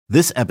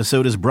This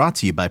episode is brought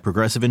to you by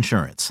Progressive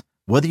Insurance.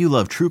 Whether you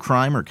love true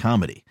crime or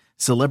comedy,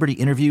 celebrity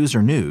interviews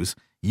or news,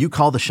 you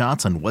call the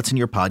shots on what's in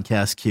your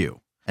podcast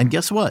queue. And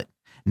guess what?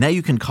 Now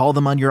you can call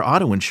them on your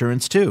auto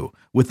insurance too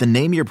with the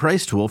Name Your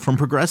Price tool from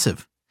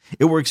Progressive.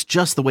 It works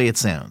just the way it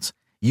sounds.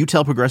 You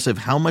tell Progressive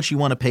how much you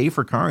want to pay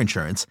for car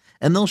insurance,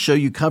 and they'll show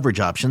you coverage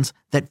options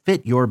that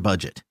fit your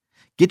budget.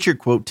 Get your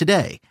quote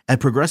today at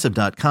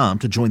Progressive.com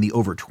to join the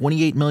over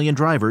 28 million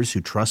drivers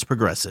who trust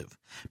Progressive.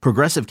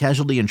 Progressive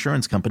Casualty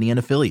Insurance Company and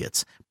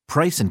Affiliates.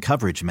 Price and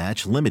coverage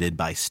match limited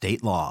by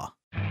state law.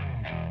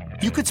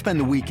 You could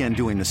spend the weekend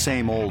doing the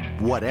same old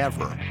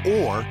whatever,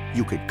 or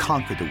you could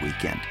conquer the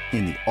weekend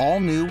in the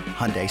all-new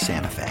Hyundai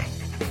Santa Fe.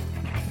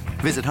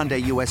 Visit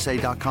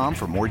HyundaiUSA.com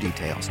for more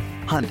details.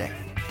 Hyundai,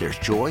 there's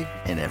joy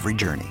in every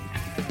journey.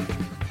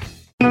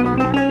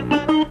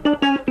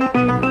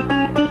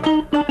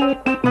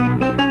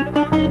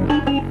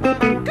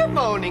 Good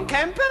morning,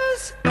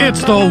 campers.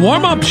 It's the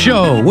warm-up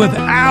show with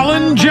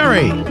Alan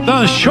Jerry,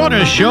 the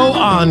shortest show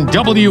on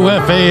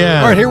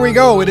WFAN. All right, here we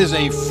go. It is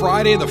a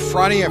Friday, the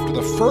Friday after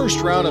the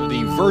first round of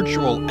the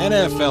virtual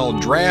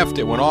NFL draft.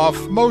 It went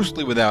off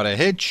mostly without a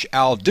hitch.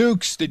 Al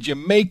Dukes, did you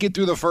make it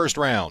through the first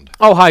round?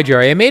 Oh, hi,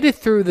 Jerry. I made it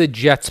through the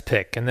Jets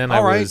pick, and then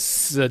All right. I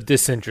was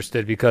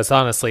disinterested because,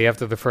 honestly,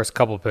 after the first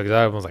couple picks,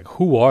 I was like,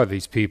 who are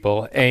these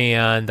people?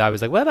 And I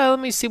was like, well, let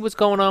me see what's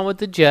going on with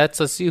the Jets.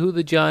 Let's see who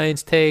the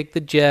Giants take, the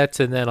Jets,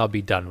 and then I'll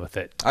be done with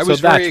it. I was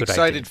very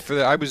excited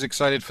I was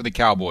excited for the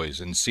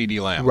Cowboys and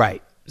CeeDee Lamb.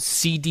 Right.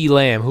 CeeDee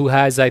Lamb, who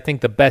has, I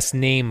think, the best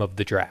name of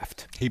the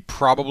draft. He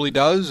probably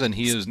does, and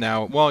he is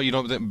now, well, you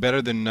know,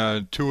 better than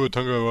Tua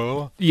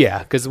Tagovailoa. Yeah,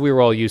 because we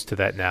were all used to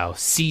that now.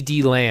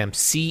 CeeDee Lamb,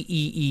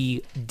 C-E-E-D-E-E,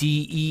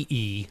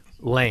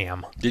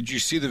 Lamb. Did you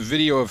see the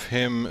video of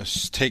him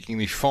taking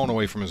the phone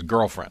away from his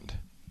girlfriend?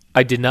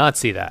 I did not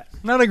see that.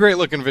 Not a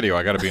great-looking video,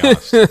 I got to be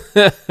honest.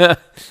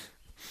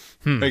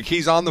 Like,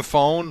 he's on the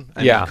phone,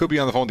 and he could be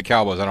on the phone with the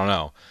Cowboys, I don't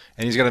know.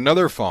 And he's got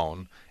another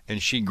phone,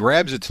 and she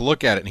grabs it to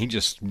look at it, and he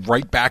just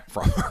right back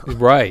from her.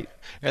 Right.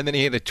 And then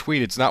he had a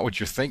tweet, "It's not what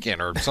you're thinking,"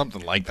 or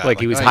something like that. Like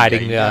he was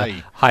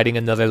hiding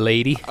another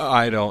lady.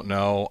 I don't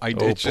know.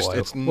 It's just,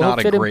 it's well, not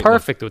it a fit great him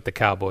perfect with the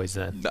Cowboys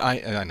then.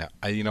 I know.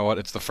 You know what?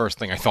 It's the first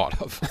thing I thought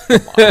of.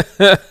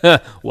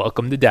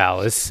 Welcome to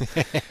Dallas.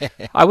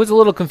 I was a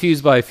little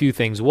confused by a few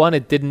things. One,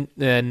 it didn't,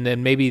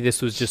 and maybe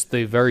this was just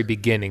the very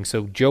beginning.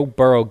 So Joe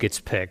Burrow gets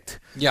picked.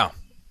 Yeah.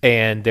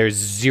 And there's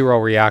zero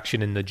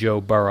reaction in the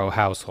Joe Burrow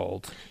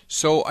household.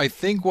 So I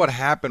think what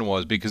happened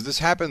was, because this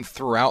happened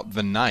throughout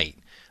the night,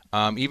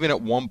 even at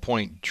one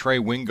point, Trey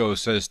Wingo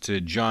says to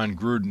John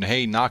Gruden,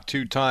 "Hey, knock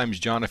 2 times,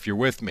 John, if you're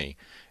with me."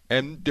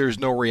 And there's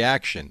no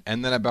reaction.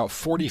 And then about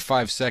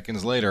 45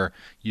 seconds later,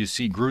 you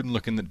see Gruden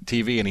looking at the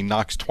TV, and he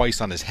knocks twice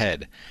on his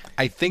head.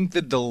 I think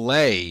the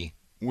delay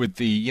with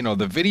the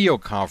video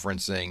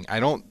conferencing,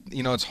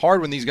 it's hard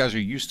when these guys are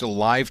used to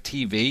live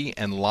TV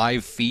and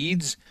live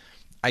feeds.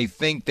 I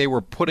think they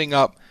were putting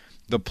up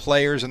the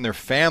players and their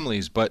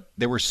families, but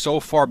they were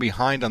so far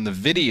behind on the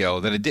video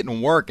that it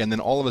didn't work. And then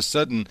all of a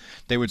sudden,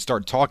 they would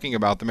start talking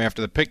about them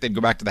after the pick. They'd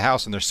go back to the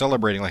house, and they're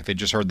celebrating like they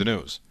just heard the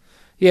news.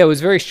 Yeah, it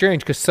was very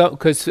strange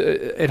because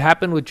it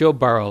happened with Joe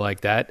Burrow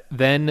like that.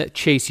 Then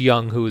Chase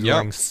Young, who was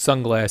wearing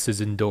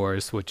sunglasses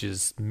indoors, which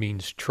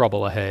means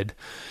trouble ahead.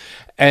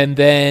 And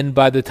then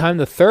by the time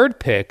the third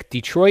pick,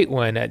 Detroit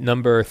went at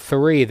number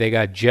 3. They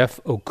got Jeff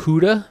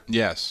Okudah.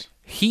 Yes.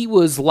 He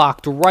was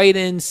locked right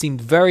in,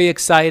 seemed very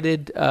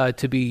excited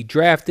to be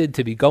drafted,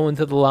 to be going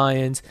to the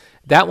Lions.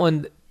 That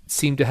one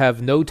seemed to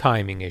have no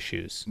timing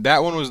issues.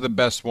 That one was the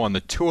best one.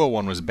 The Tua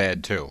one was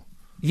bad, too.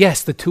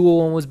 Yes, the Tua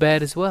one was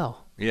bad as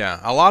well.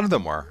 Yeah, a lot of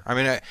them were. I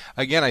mean,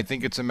 I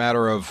think it's a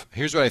matter of,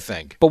 here's what I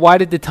think. But why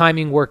did the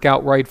timing work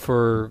out right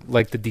for,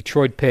 like, the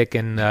Detroit pick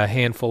and a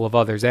handful of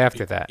others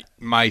after that?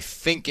 My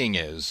thinking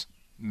is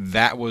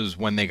that was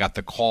when they got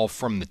the call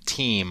from the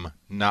team,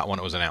 not when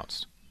it was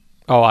announced.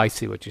 Oh, I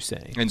see what you're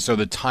saying. And so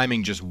the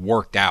timing just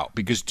worked out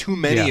because too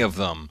many of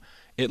them,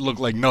 it looked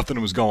like nothing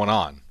was going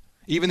on.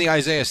 Even the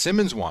Isaiah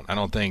Simmons one, I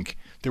don't think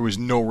there was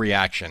no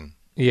reaction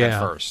at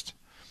first.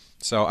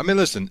 So, I mean,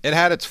 listen, it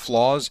had its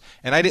flaws,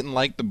 and I didn't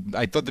like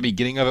I thought the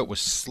beginning of it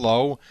was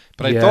slow,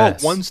 but I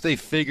thought once they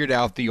figured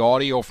out the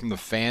audio from the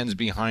fans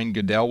behind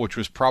Goodell, which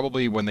was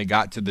probably when they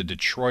got to the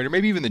Detroit or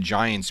maybe even the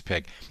Giants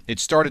pick, it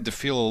started to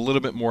feel a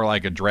little bit more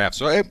like a draft.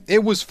 So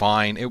it was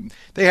fine.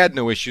 They had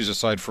no issues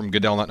aside from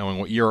Goodell not knowing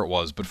what year it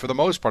was, but for the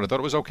most part, I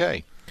thought it was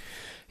okay.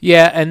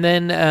 Yeah, and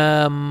then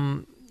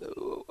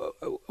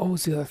what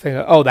was the other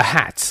thing? Oh, the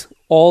hats.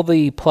 All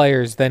the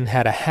players then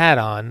had a hat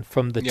on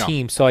from the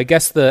team. So I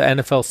guess the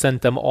NFL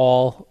sent them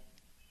all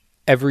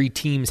every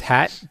team's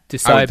hat,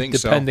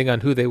 depending on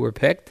who they were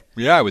picked?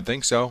 Yeah, I would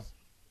think so.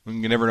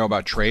 You never know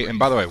about trade. And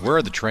by the way, where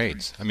are the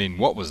trades? I mean,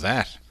 what was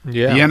that?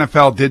 Yeah. The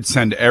NFL did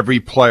send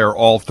every player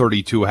all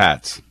 32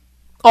 hats.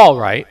 All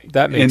right.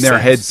 That makes sense. In their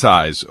head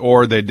size,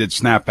 or they did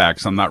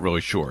snapbacks. I'm not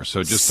really sure.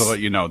 So just to let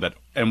you know that,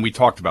 and we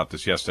talked about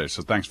this yesterday,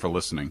 so thanks for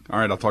listening. All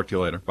right, I'll talk to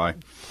you later. Bye.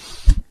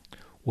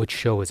 Which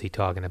show is he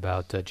talking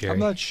about, Jerry? I'm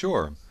not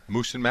sure.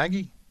 Moose and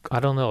Maggie? I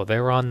don't know.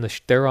 They're on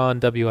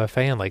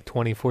WFAN like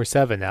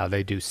 24/7 now.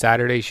 They do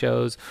Saturday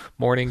shows,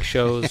 morning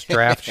shows,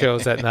 draft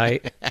shows at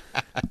night.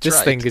 This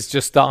right. thing is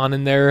just on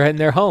in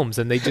their homes,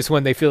 and they just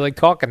when they feel like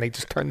talking, they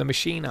just turn the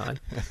machine on.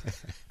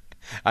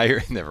 I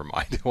hear. Never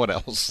mind. What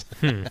else?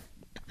 Then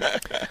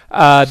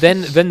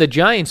the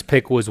Giants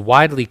pick was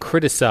widely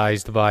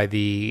criticized by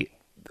the.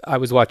 I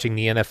was watching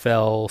the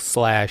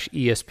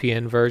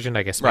NFL/ESPN version.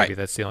 I guess maybe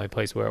that's the only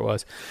place where it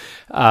was.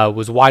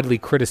 Was widely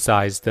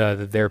criticized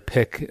their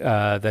pick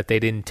that they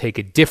didn't take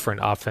a different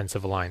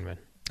offensive lineman.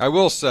 I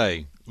will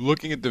say,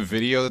 looking at the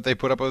video that they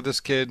put up of this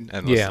kid,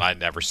 and listen, I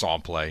never saw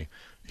him play.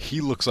 He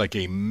looks like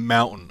a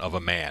mountain of a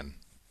man.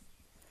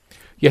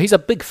 Yeah, he's a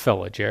big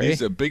fella, Jerry.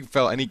 He's a big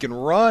fella, and he can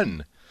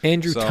run.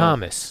 Andrew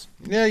Thomas.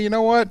 Yeah, you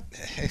know what?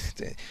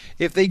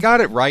 If they got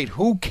it right,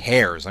 who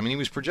cares? I mean, he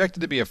was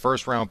projected to be a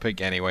first-round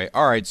pick anyway.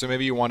 All right, so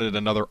maybe you wanted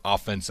another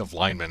offensive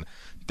lineman.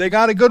 They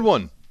got a good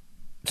one.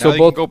 So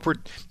both go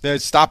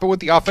stop it with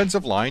the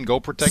offensive line, go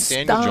protect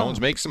Daniel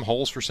Jones, make some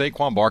holes for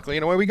Saquon Barkley,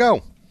 and away we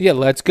go. Yeah,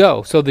 let's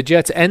go. So the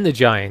Jets and the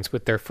Giants,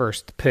 with their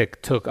first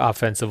pick, took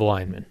offensive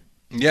linemen.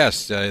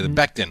 Yes, the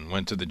Becton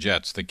went to the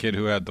Jets, the kid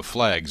who had the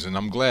flags, and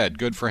I'm glad.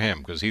 Good for him,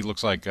 because he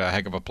looks like a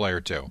heck of a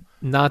player, too.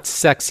 Not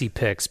sexy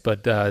picks,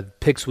 but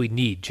picks we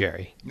need,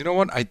 Jerry. You know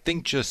what? I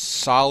think just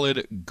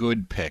solid,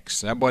 good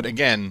picks. But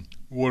again,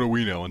 what do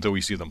we know until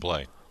we see them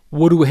play?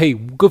 Hey,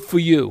 good for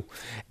you.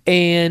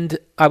 And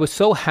I was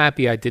so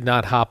happy I did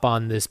not hop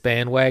on this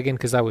bandwagon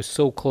because I was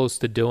so close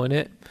to doing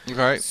it.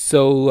 Okay.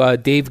 So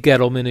Dave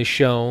Gettleman is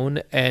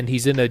shown, and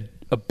he's in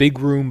a big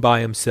room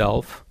by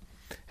himself.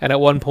 And at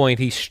one point,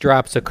 he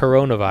straps a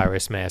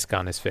coronavirus mask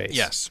on his face.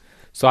 Yes.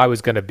 So I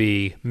was going to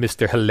be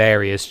Mr.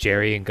 Hilarious,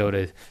 Jerry,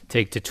 and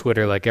take to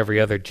Twitter like every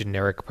other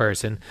generic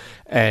person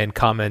and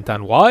comment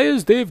on, why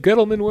is Dave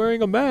Gettleman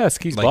wearing a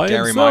mask? He's by himself. Like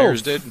Gary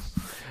Myers did?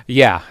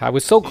 Yeah, I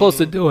was so close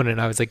to doing it.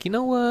 And I was like, you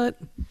know what?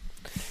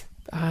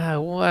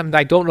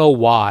 I don't know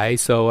why.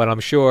 And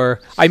I'm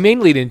sure I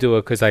mainly didn't do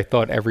it because I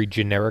thought every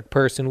generic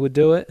person would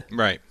do it.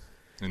 Right.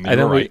 And you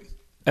were right.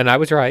 And I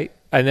was right.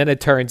 And then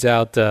it turns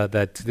out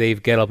that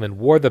Dave Gettleman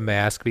wore the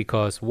mask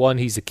because, one,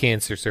 he's a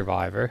cancer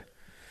survivor.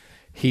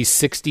 He's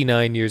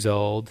 69 years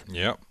old.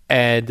 Yep.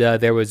 And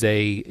there was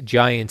a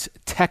Giants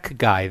tech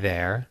guy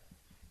there,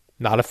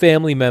 not a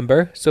family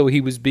member, so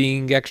he was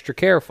being extra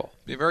careful.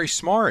 Be very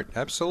smart.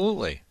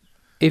 Absolutely.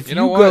 If you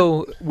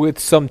go with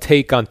some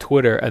take on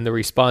Twitter and the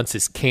response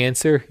is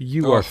cancer,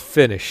 you are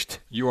finished.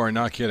 You are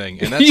not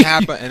kidding. And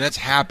that's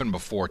happened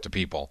before to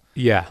people.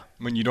 Yeah.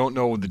 When you don't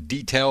know the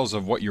details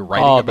of what you're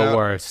writing about. Oh, the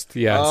worst,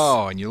 yes.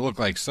 Oh, and you look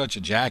like such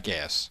a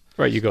jackass.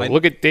 Right, you go,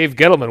 look at Dave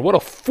Gettleman. What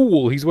a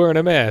fool. He's wearing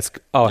a mask.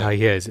 Oh,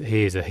 yeah.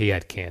 he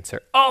had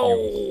cancer.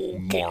 Oh, you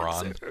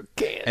moron. Cancer.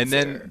 And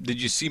then,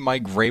 did you see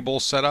Mike Vrabel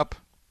set up?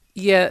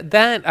 Yeah,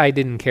 that I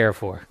didn't care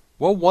for.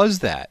 What was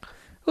that?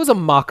 It was a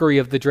mockery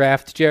of the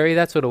draft, Jerry.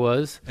 That's what it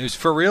was. It was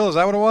for real? Is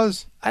that what it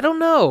was? I don't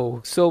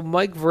know. So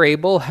Mike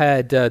Vrabel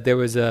had, there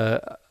was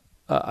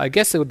I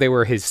guess they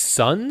were his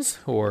sons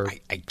or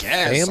I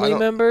guess. family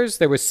members.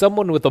 There was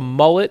someone with a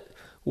mullet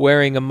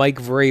wearing a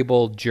Mike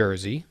Vrabel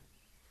jersey.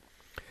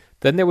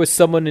 Then there was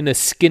someone in a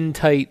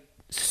skin-tight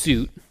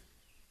suit.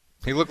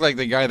 He looked like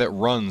the guy that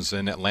runs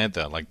in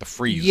Atlanta, like the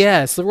Freeze.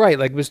 Yes, right,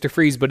 like Mr.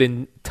 Freeze, but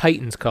in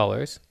Titans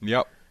colors.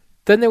 Yep.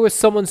 Then there was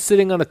someone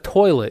sitting on a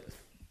toilet.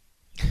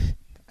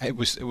 It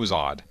was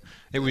odd.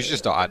 It was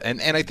just odd.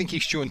 And I think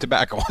he's chewing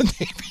tobacco on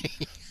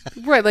TV.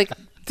 Right, like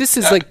this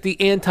is like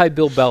the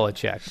anti-Bill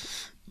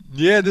Belichick.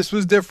 Yeah, this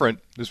was different.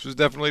 This was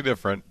definitely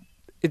different.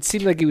 It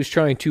seemed like he was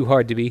trying too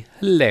hard to be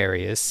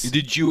hilarious.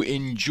 Did you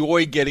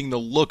enjoy getting the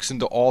looks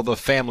into all the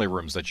family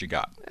rooms that you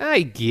got?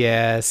 I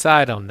guess.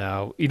 I don't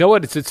know. You know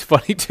what? It's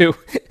funny too.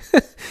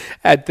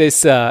 At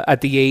the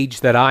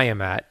age that I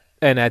am at,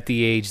 and at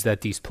the age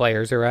that these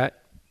players are at,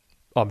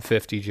 I'm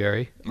 50,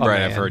 Jerry.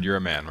 Right, I've heard you're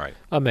a man, right?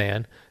 A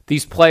man.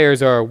 These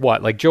players are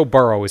what? Like Joe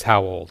Burrow is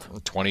how old?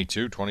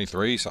 22,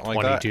 23, something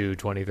like that. 22,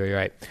 23,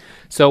 right.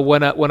 So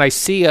when I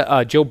see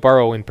Joe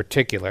Burrow in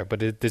particular,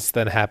 but this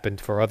then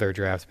happened for other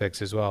draft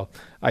picks as well,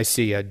 I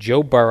see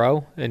Joe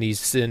Burrow, and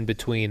he's in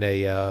between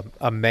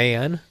a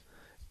man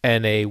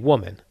and a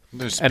woman.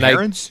 There's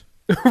parents?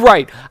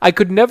 Right. I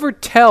could never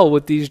tell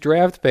with these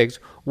draft picks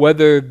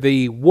whether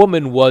the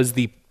woman was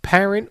the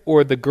parent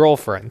or the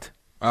girlfriend.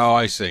 Oh,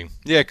 I see.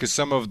 Yeah, because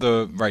some of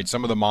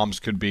the moms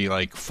could be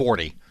like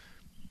 40.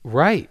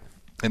 Right.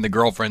 And the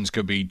girlfriends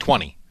could be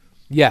 20.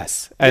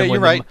 Yes. And you're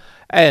right.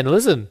 And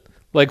listen,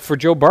 like for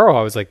Joe Burrow,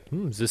 I was like,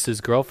 is this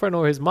his girlfriend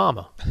or his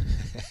mama?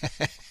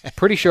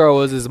 Pretty sure it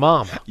was his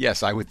mama.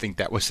 Yes, I would think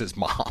that was his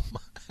mom.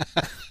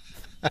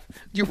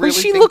 You well, really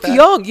she think looked that?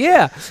 young,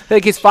 yeah.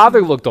 Like his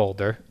father looked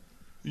older.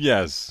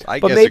 Yes, I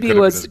but guess maybe it could have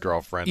was been his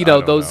girlfriend. You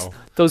know, I don't know.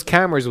 those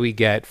cameras we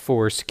get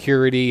for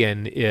security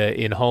and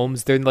in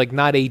homes, they're like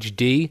not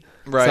HD.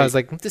 Right. So I was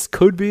like, this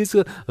could be his.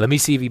 Let me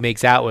see if he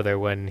makes out with her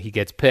when he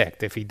gets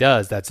picked. If he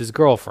does, that's his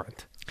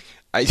girlfriend.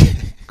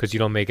 Because you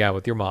don't make out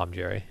with your mom,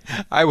 Jerry.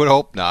 I would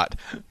hope not.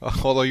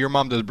 Although your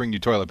mom does bring you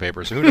toilet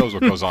paper, so who knows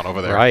what goes on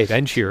over there. Right,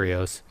 and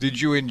Cheerios. Did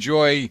you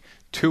enjoy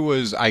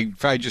Tua's,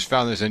 I just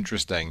found this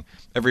interesting.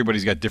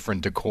 Everybody's got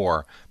different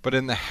decor, but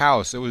in the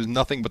house, it was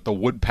nothing but the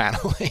wood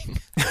paneling.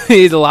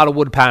 It's a lot of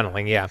wood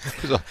paneling, yeah.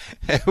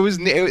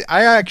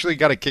 I actually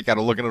got a kick out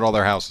of looking at all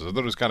their houses. I thought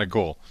it was kind of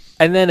cool.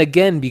 And then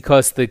again,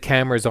 because the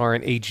cameras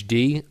aren't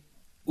HD,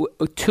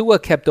 Tua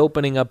kept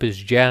opening up his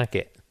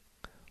jacket.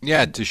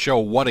 Yeah, to show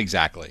what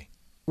exactly?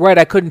 Right,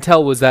 I couldn't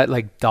tell. Was that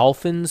like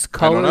Dolphins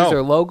colors know.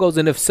 or logos?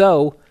 And if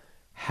so,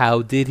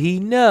 how did he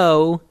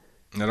know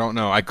I don't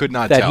know. I could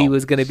not that tell. he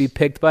was going to be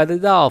picked by the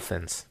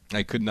Dolphins?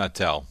 I could not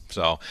tell.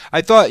 So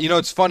I thought,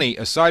 it's funny,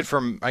 aside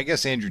from, I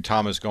guess, Andrew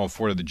Thomas going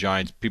forward to the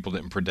Giants, people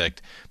didn't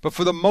predict. But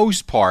for the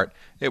most part,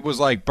 it was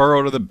like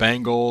Burrow to the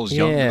Bengals,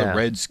 Young to the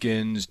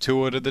Redskins,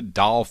 Tua to the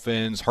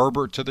Dolphins,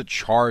 Herbert to the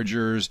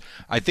Chargers.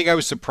 I think I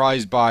was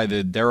surprised by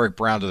the Derek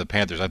Brown to the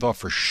Panthers. I thought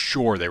for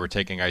sure they were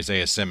taking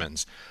Isaiah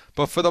Simmons.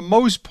 But for the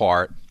most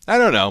part, I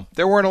don't know.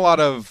 There wasn't a lot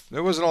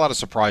of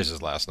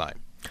surprises last night.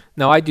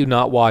 Now, I do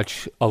not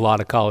watch a lot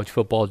of college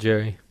football,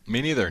 Jerry.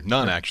 Me neither.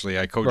 None, actually.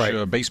 I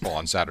coach baseball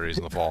on Saturdays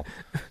in the fall.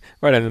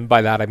 Right, and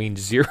by that I mean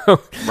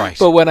zero. Right.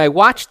 But when I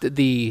watched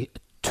the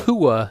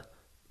Tua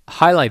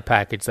highlight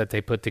package that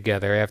they put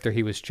together after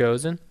he was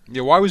chosen.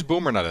 Yeah, why was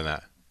Boomer not in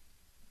that?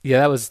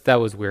 Yeah, that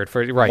was weird.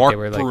 Right, Mark they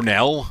were like,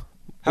 Brunell?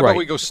 How about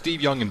we go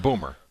Steve Young and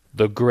Boomer?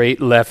 The great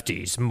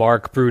lefties,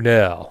 Mark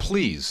Brunell.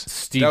 Please.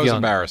 Steve that was Young.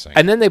 Embarrassing.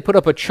 And then they put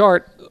up a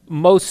chart,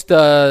 most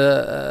touchdown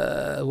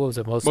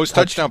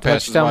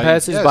passes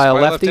by a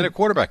lefty? left-handed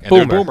quarterback.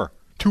 And Boomer,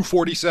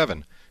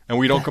 247. And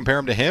we don't compare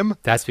him to him?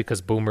 That's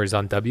because Boomer's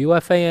on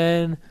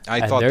WFAN,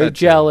 thought they're that too.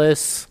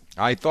 jealous.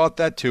 I thought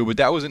that too, but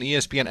that was an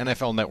ESPN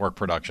NFL Network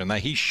production.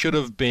 That it should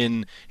have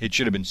been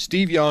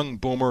Steve Young,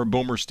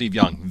 Boomer, Steve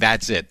Young.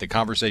 That's it. The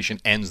conversation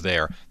ends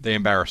there. They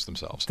embarrassed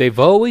themselves. They've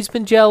always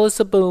been jealous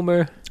of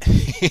Boomer.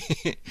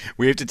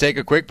 We have to take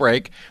a quick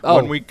break.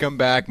 When we come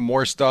back,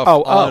 more stuff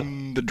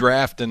on the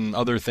draft and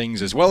other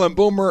things as well. And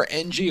Boomer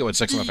and Gio at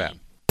 6 on the Fan.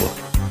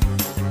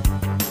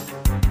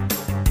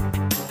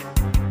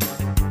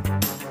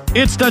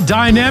 It's the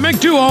dynamic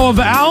duo of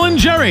Al and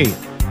Jerry,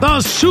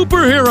 the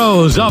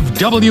superheroes of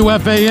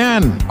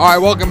WFAN. All right,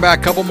 welcome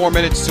back. Couple more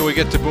minutes till we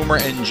get to Boomer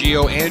and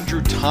Gio.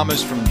 Andrew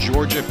Thomas from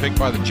Georgia, picked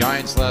by the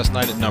Giants last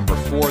night at number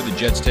 4. The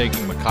Jets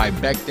taking Mekhi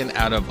Becton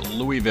out of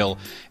Louisville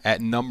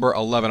at number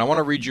 11. I want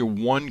to read you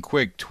one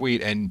quick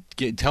tweet and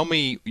tell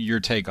me your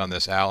take on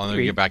this, Al, and then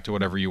we'll get back to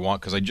whatever you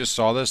want, because I just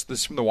saw this.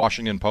 This is from the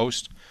Washington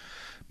Post.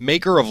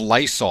 Maker of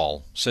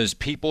Lysol says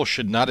people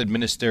should not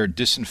administer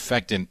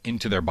disinfectant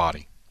into their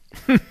body.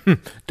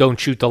 Don't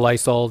shoot the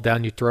Lysol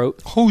down your throat.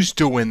 Who's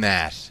doing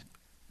that?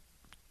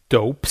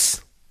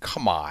 Dopes.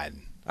 Come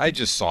on. I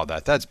just saw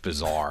that. That's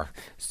bizarre.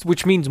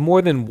 Which means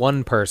more than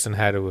one person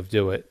had to have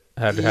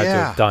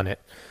done it.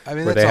 I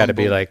mean, where they had to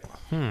be like,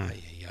 anyway,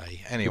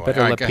 you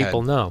better let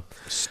people know.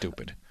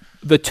 Stupid.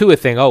 The Tua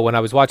thing. When I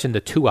was watching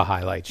the Tua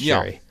highlights,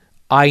 Jerry,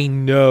 I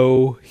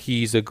know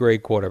he's a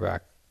great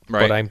quarterback.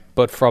 Right.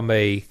 But from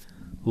a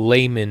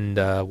layman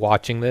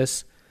watching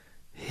this,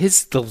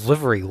 his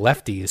delivery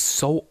lefty is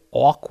so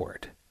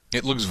awkward.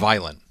 It looks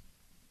violent.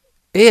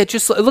 Yeah,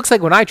 it looks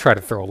like when I try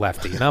to throw a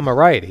lefty, and I'm a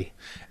righty.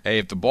 Hey,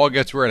 if the ball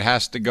gets where it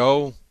has to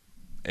go,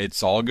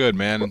 it's all good,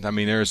 man. I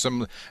mean,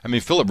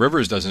 Phillip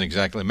Rivers doesn't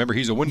exactly. Remember,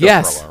 he's a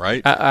window thrower,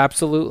 right?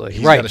 Absolutely.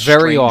 He's right. got a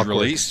Very strange awkward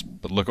release,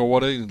 but look at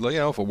what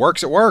if it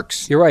works, it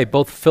works. You're right.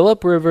 Both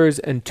Phillip Rivers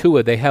and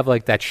Tua, they have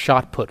like that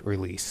shot put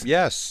release.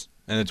 Yes.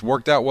 And it's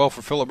worked out well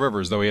for Phillip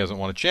Rivers, though he hasn't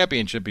won a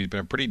championship. He's been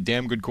a pretty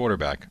damn good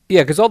quarterback.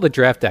 Yeah, because all the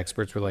draft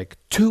experts were like,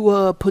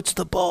 Tua puts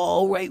the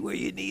ball right where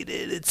you need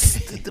it.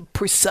 It's the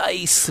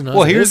precise. And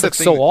Here's the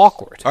thing. So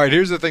awkward. All right,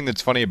 here's the thing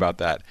that's funny about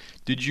that.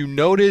 Did you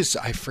notice?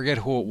 I forget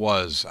who it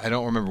was. I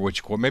don't remember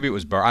which. Maybe it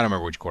was Burr. I don't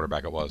remember which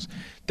quarterback it was.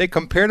 They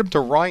compared him to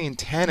Ryan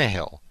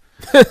Tannehill.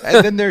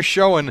 And then they're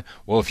showing,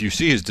 well, if you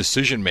see his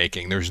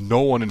decision-making, there's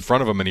no one in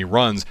front of him, and he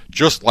runs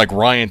just like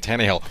Ryan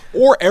Tannehill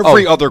or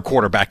every other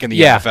quarterback in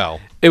the NFL.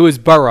 It was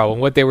Burrow,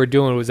 and what they were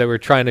doing was they were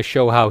trying to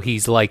show how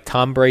he's like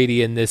Tom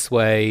Brady in this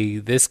way,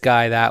 this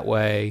guy that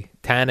way,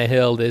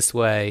 Tannehill this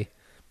way.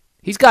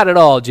 He's got it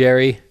all,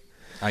 Jerry.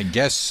 I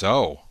guess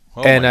so.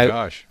 Oh, and my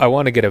gosh. I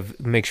want to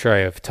make sure I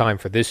have time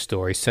for this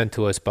story sent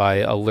to us by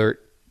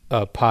Alert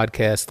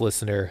podcast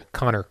listener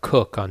Connor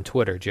Cook on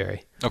Twitter,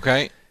 Jerry.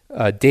 Okay.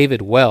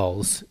 David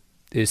Wells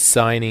is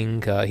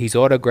signing, he's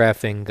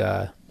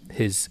autographing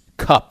his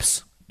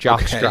cups,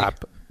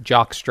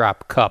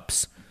 jockstrap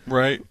cups,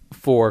 right,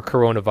 for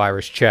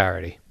coronavirus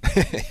charity.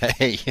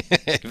 Hey,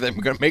 if they're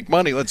going to make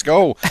money, let's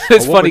go.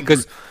 It's funny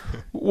because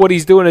what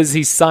he's doing is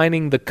he's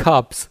signing the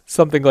cups,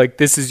 something like,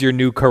 this is your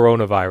new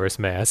coronavirus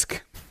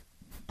mask.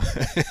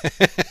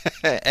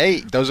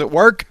 Hey, does it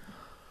work?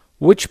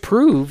 Which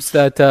proves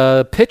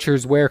that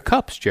pitchers wear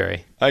cups,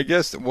 Jerry. I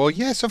guess. Well,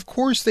 yes, of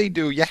course they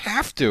do. You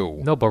have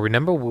to. No, but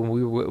remember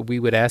when we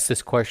would ask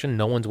this question,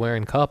 no one's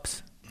wearing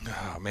cups.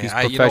 Oh, man. These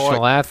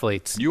professional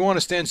athletes. You want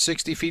to stand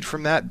 60 feet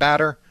from that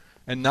batter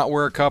and not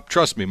wear a cup?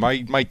 Trust me,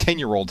 my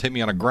 10-year-old hit me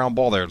on a ground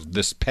ball there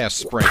this past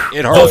spring.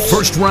 It hurts. The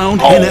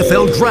first-round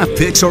NFL draft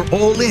picks are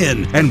all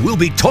in, and we'll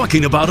be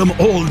talking about them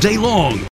all day long.